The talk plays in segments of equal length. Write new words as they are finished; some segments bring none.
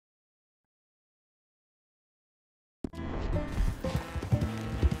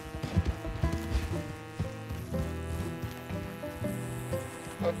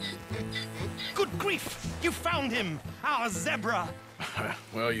Good grief! You found him! Our zebra!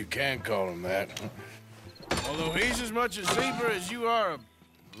 Well, you can call him that. Although he's as much a zebra as you are a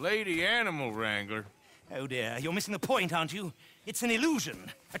lady animal wrangler. Oh dear, you're missing the point, aren't you? It's an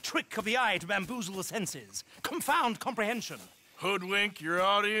illusion. A trick of the eye to bamboozle the senses. Confound comprehension. Hoodwink your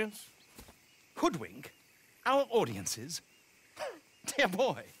audience? Hoodwink? Our audiences? Dear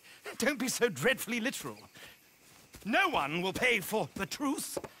boy, don't be so dreadfully literal. No one will pay for the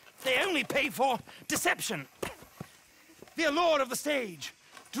truth. They only pay for deception. The allure of the stage,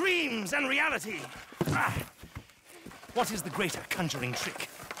 dreams and reality. What is the greater conjuring trick?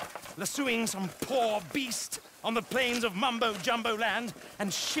 Lassoing some poor beast on the plains of mumbo-jumbo land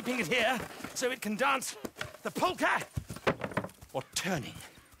and shipping it here so it can dance the polka? Or turning,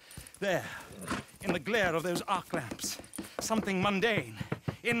 there, in the glare of those arc lamps, something mundane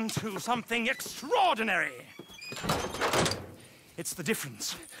into something extraordinary? It's the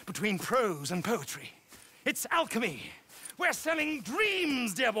difference between prose and poetry. It's alchemy. We're selling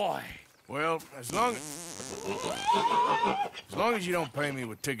dreams, dear boy. Well, as long as you don't pay me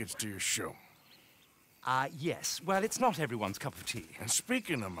with tickets to your show. Yes. Well, it's not everyone's cup of tea. And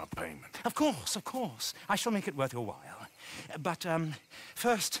speaking of my payment... Of course, of course. I shall make it worth your while. But,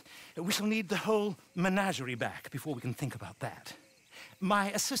 first, we shall need the whole menagerie back before we can think about that.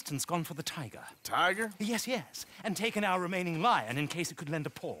 My assistant's gone for the tiger. Tiger? Yes, yes. And taken our remaining lion in case it could lend a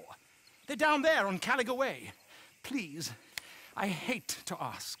paw. They're down there on Caliga Way. Please, I hate to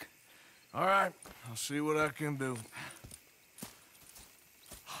ask. All right, I'll see what I can do.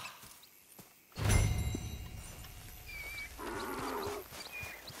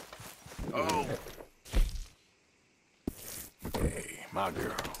 Oh. Hey, my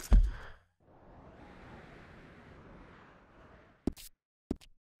girl.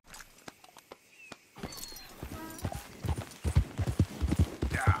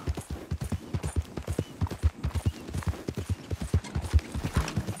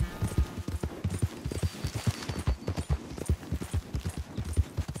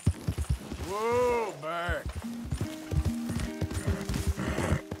 Whoa, back.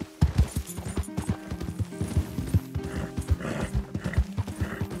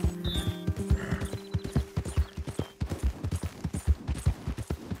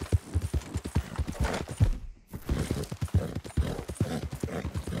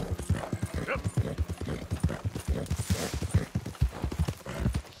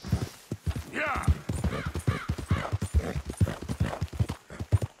 Yeah.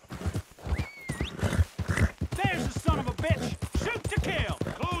 There's the son of a bitch! Shoot to kill!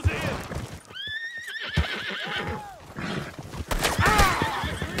 Close in!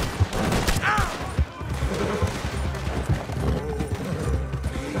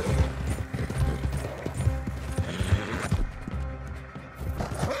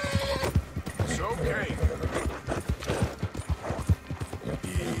 It's okay.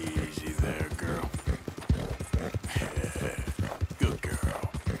 Easy there, girl. Good girl.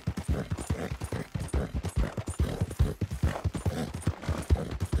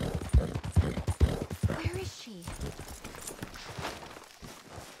 Where is she?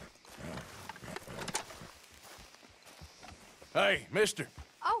 Hey, mister.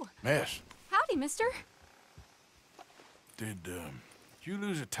 Oh, Miss, howdy, mister. did you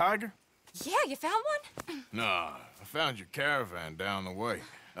lose a tiger? Yeah, you found one? Nah, I found your caravan down the way.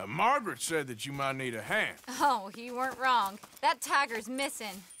 Margaret said that you might need a hand. Oh, you weren't wrong. That tiger's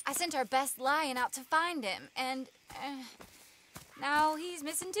missing. I sent our best lion out to find him, and now he's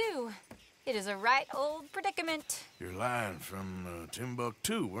missing too. It is a right old predicament. You're lying from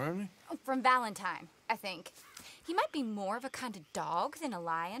Timbuktu, weren't he? From Valentine, I think. He might be more of a kind of dog than a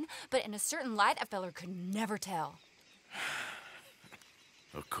lion, but in a certain light, a feller could never tell.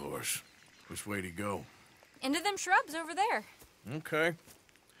 Of course. Which way to go? Into them shrubs over there. Okay.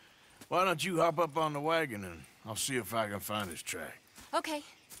 Why don't you hop up on the wagon and I'll see if I can find his track. Okay.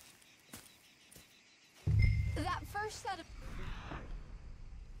 That first set of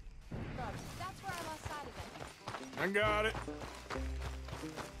shrubs, that's where I lost sight of it. I got it.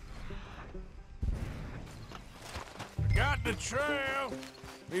 Got the trail.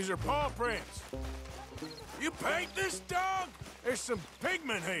 These are paw prints. You paint this dog? There's some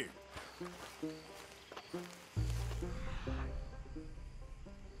pigment here.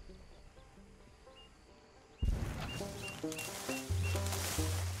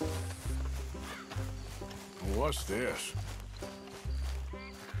 What's this?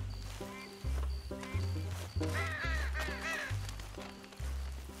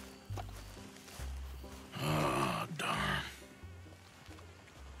 Oh, darn.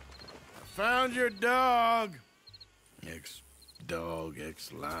 I found your dog. dog,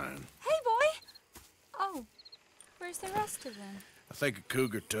 ex-lion. Hey, boy! Oh, where's the rest of them? I think a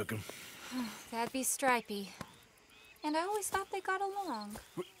cougar took him. That'd be Stripey. And I always thought they got along.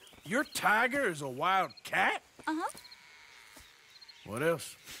 Your tiger is a wild cat? Uh-huh. What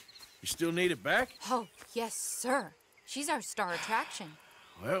else? You still need it back? Oh, yes, sir. She's our star attraction.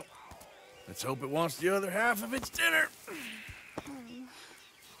 Well, let's hope it wants the other half of its dinner.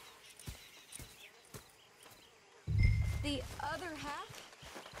 The other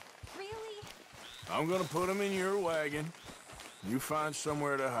half? Really? I'm gonna put him in your wagon. You find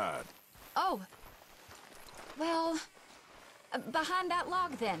somewhere to hide. Oh. Well, behind that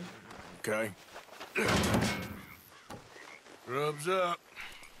log, then. Okay. Grub's up.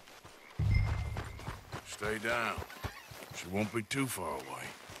 Stay down. She won't be too far away.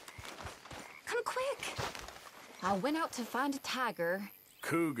 Come quick. I went out to find a tiger,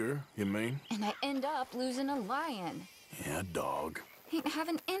 Cougar, you mean? and I end up losing a lion. Yeah, dog. Ain't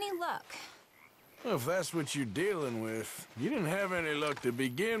having any luck. Well, if that's what you're dealing with, you didn't have any luck to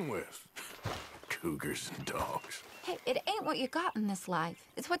begin with. Cougars and dogs. Hey, it ain't what you got in this life.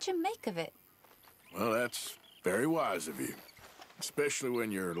 It's what you make of it. Well, that's very wise of you. Especially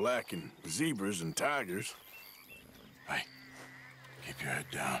when you're lacking zebras and tigers. Hey, keep your head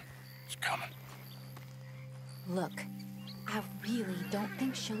down. It's coming. Look, I really don't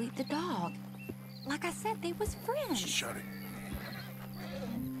think she'll eat the dog. Like I said, they was friends. Shut it.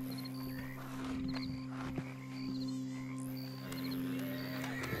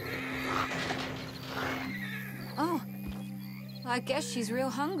 Oh, I guess she's real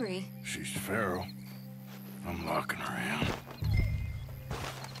hungry. She's feral. I'm locking her in.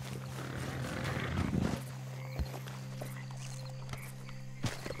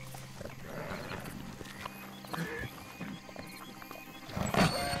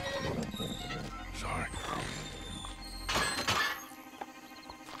 Sorry, girl.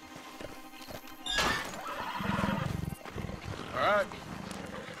 All right.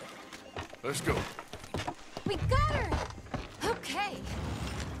 Let's go. We got her! Okay.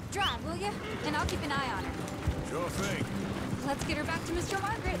 Drive, will you? And I'll keep an eye on her. Sure thing. Let's get her back to Mr.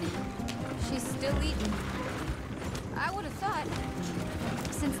 Margaret. She's still eating. I would have thought,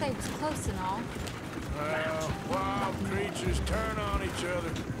 since they was close and all. Well, wild creatures turn on each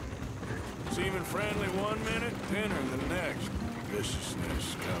other. Seeming friendly one minute, tender the next.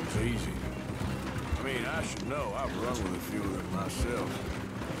 Viciousness comes easy. I mean, I should know. I've run with a few of them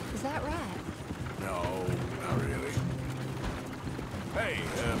myself. Is that right? No, not really. Hey,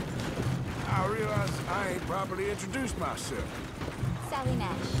 I realize I ain't properly introduced myself. Sally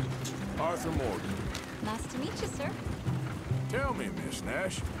Nash. Arthur Morgan. Nice to meet you, sir. Tell me, Miss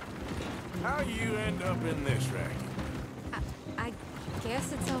Nash, how you end up in this racket? I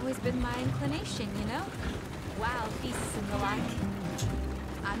guess it's always been my inclination, you know? Wild beasts and the like.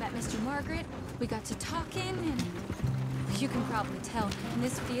 I met Mr. Margaret, we got to talking, and you can probably tell, in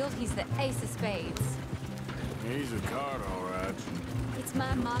this field, he's the ace of spades. He's a card, all right. It's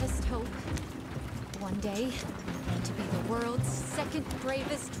my modest hope, one day, to be the world's second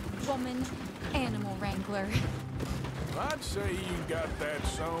bravest woman animal wrangler. I'd say you got that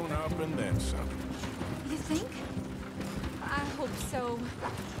sewn up and then some. You think? I hope so.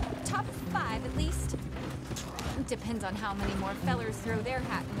 Top 5, at least. Depends on how many more fellers throw their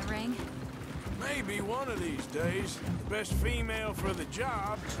hat in the ring. Maybe one of these days, the best female for the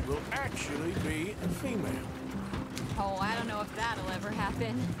job will actually be a female. Oh, I don't know if that'll ever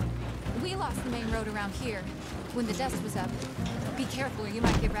happen. We lost the main road around here when the dust was up. Be careful, you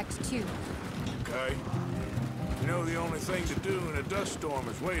might get wrecked too. Okay. You know the only thing to do in a dust storm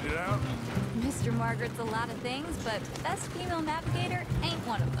is wait it out? Mr. Margaret's a lot of things, but best female navigator ain't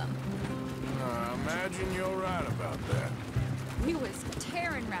one of them. I imagine you're right about that. We was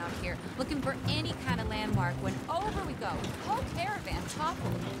tearing around here, looking for any kind of landmark when over we go. Whole caravan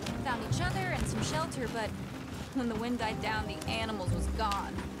toppled. Found each other and some shelter, but when the wind died down, the animals was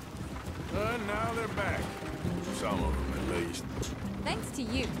gone. And now they're back. Some of them, at least. Thanks to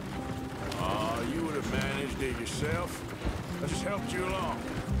you. You would have managed it yourself. I just helped you along.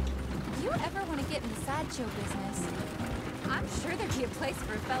 If you ever want to get in the sideshow business, I'm sure there'd be a place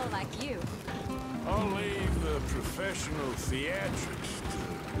for a fella like you. I'll leave the professional theatrics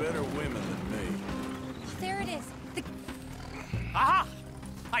to better women than me. There it is. The... Aha!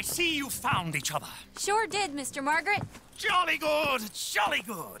 I see you found each other. Sure did, Mr. Margaret. Jolly good, jolly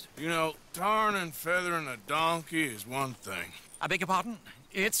good. You know, tarring and feathering a donkey is one thing. I beg your pardon?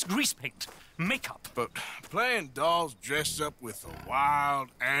 It's grease paint, makeup. But playing dolls dressed up with a wild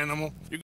animal, you